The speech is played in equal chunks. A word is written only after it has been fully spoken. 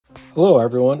Hello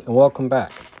everyone and welcome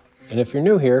back. And if you're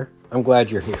new here, I'm glad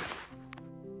you're here.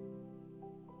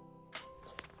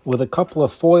 With a couple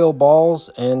of foil balls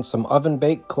and some oven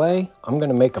baked clay, I'm going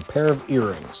to make a pair of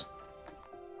earrings.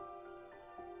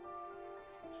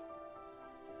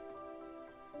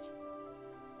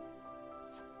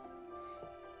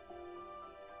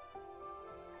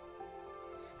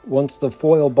 Once the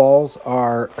foil balls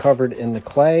are covered in the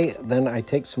clay, then I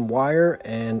take some wire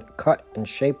and cut and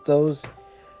shape those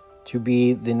to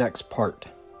be the next part.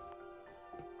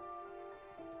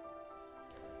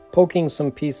 Poking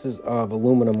some pieces of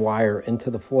aluminum wire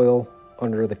into the foil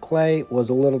under the clay was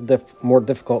a little more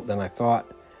difficult than I thought,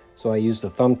 so I used a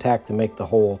thumbtack to make the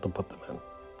hole to put them in.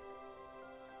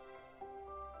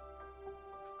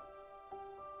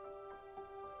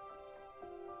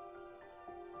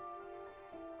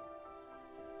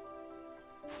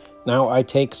 Now I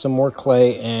take some more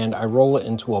clay and I roll it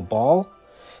into a ball,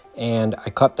 and I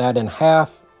cut that in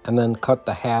half and then cut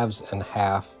the halves in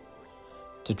half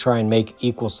to try and make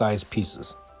equal sized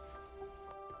pieces.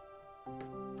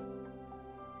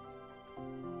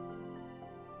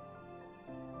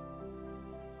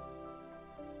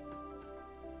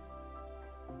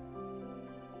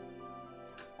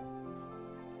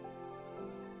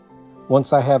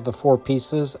 Once I have the 4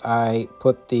 pieces, I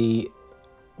put the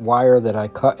wire that I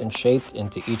cut and shaped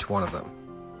into each one of them.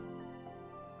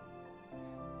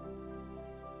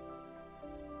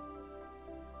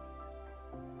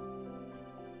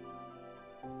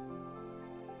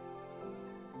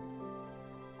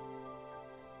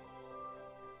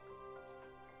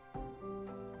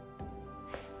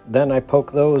 Then I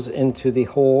poke those into the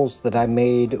holes that I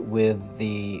made with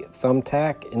the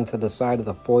thumbtack into the side of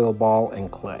the foil ball and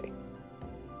clay.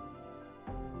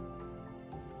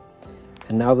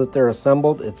 And now that they're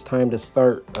assembled, it's time to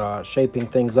start shaping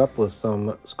things up with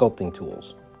some sculpting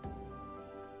tools.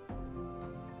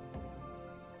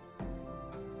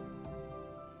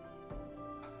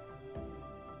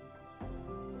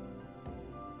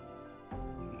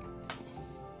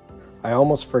 I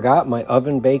almost forgot my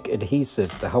oven bake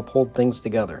adhesive to help hold things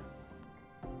together.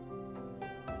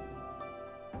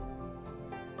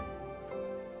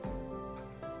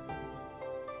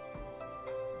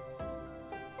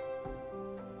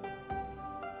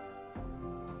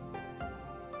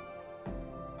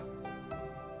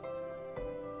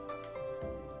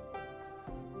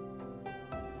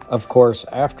 Of course,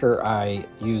 after I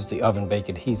used the oven bake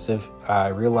adhesive, I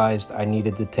realized I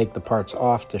needed to take the parts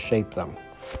off to shape them.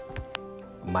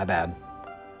 My bad.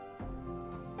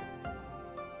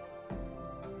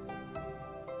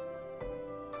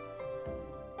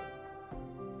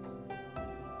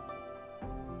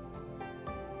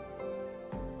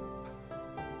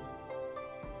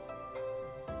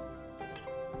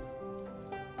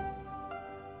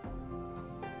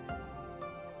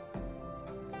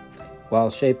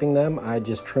 While shaping them, I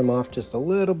just trim off just a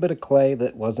little bit of clay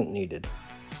that wasn't needed.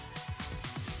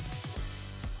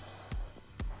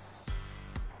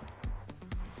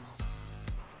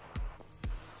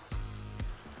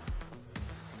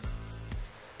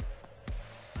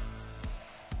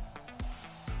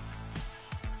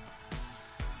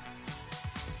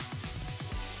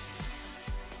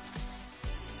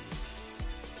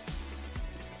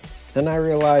 Then I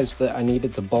realized that I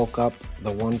needed to bulk up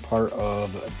the one part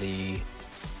of the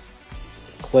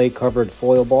clay covered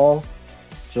foil ball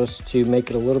just to make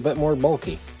it a little bit more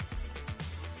bulky.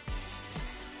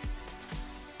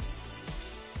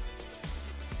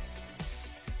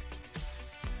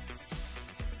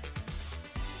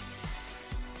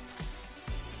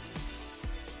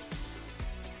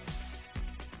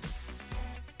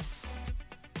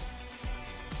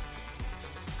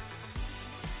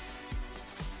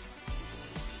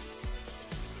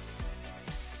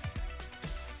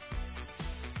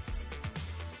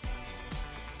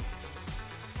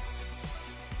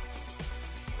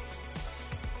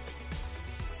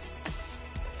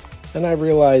 Then I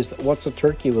realized, what's a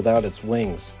turkey without its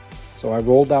wings? So I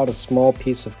rolled out a small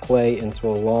piece of clay into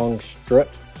a long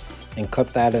strip and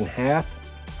cut that in half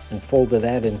and folded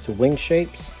that into wing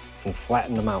shapes and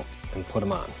flattened them out and put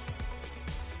them on.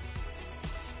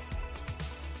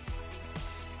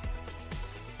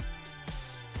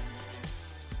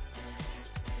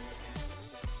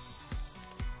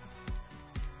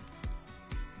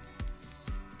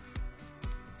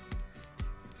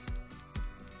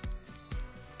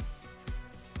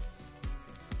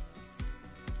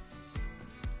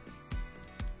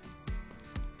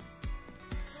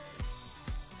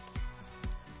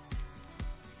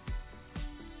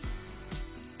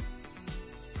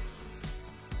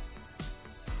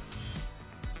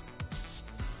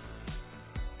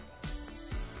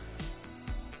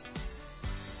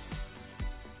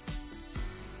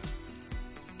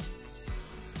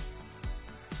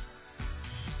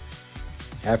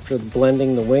 After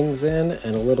blending the wings in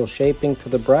and a little shaping to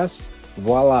the breast,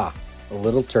 voila, a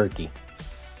little turkey.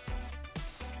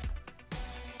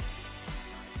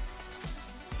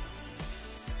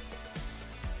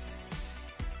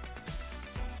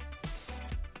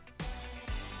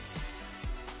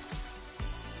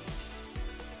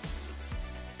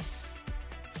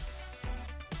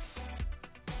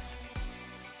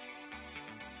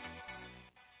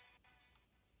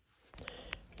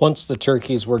 Once the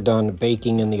turkeys were done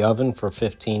baking in the oven for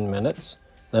 15 minutes,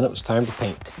 then it was time to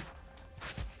paint.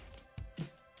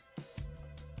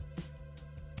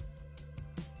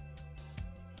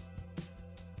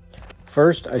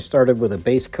 First, I started with a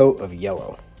base coat of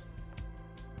yellow.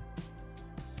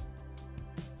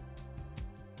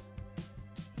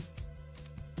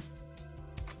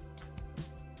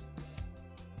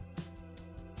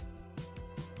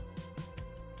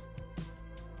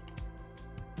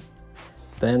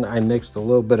 Then I mixed a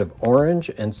little bit of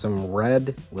orange and some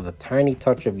red with a tiny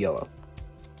touch of yellow.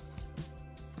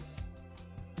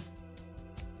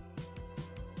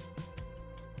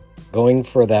 Going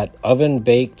for that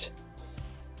oven-baked,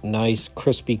 nice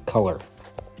crispy color.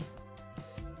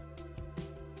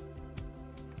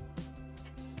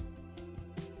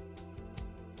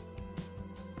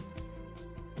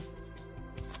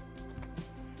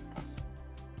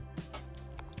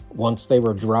 Once they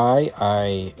were dry,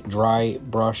 I dry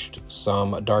brushed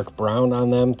some dark brown on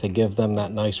them to give them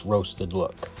that nice roasted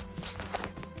look.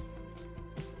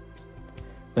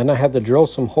 Then I had to drill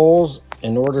some holes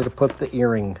in order to put the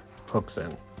earring hooks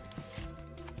in.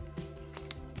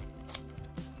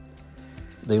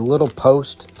 The little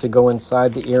post to go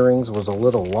inside the earrings was a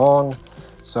little long,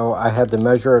 so I had to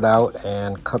measure it out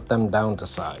and cut them down to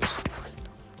size.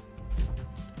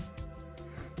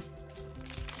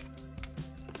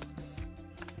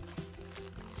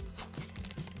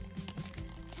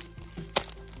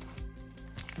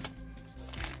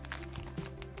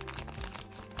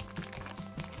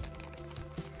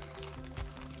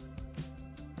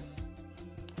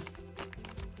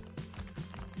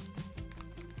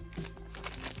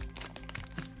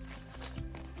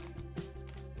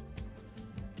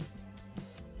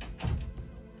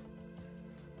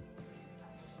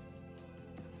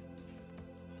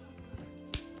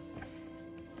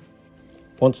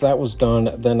 Once that was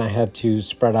done, then I had to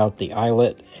spread out the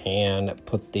eyelet and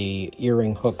put the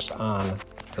earring hooks on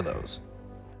to those.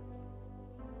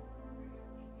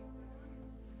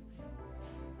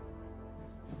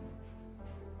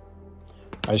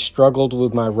 I struggled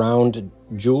with my round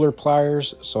jeweler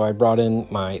pliers, so I brought in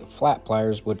my flat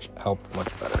pliers, which helped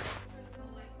much better.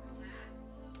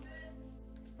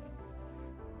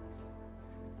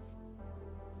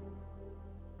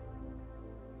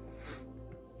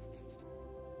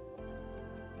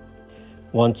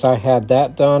 Once I had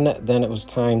that done, then it was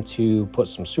time to put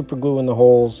some super glue in the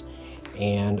holes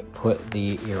and put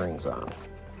the earrings on.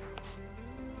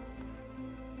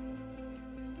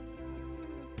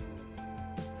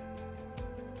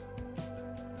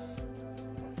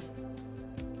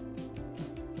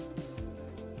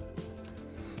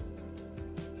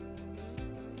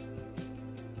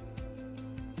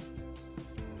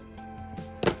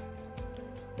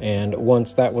 And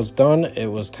once that was done, it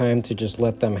was time to just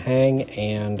let them hang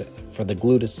and for the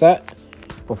glue to set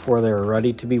before they were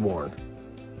ready to be worn.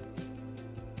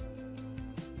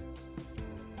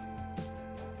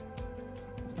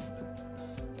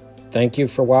 Thank you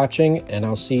for watching, and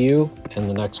I'll see you in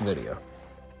the next video.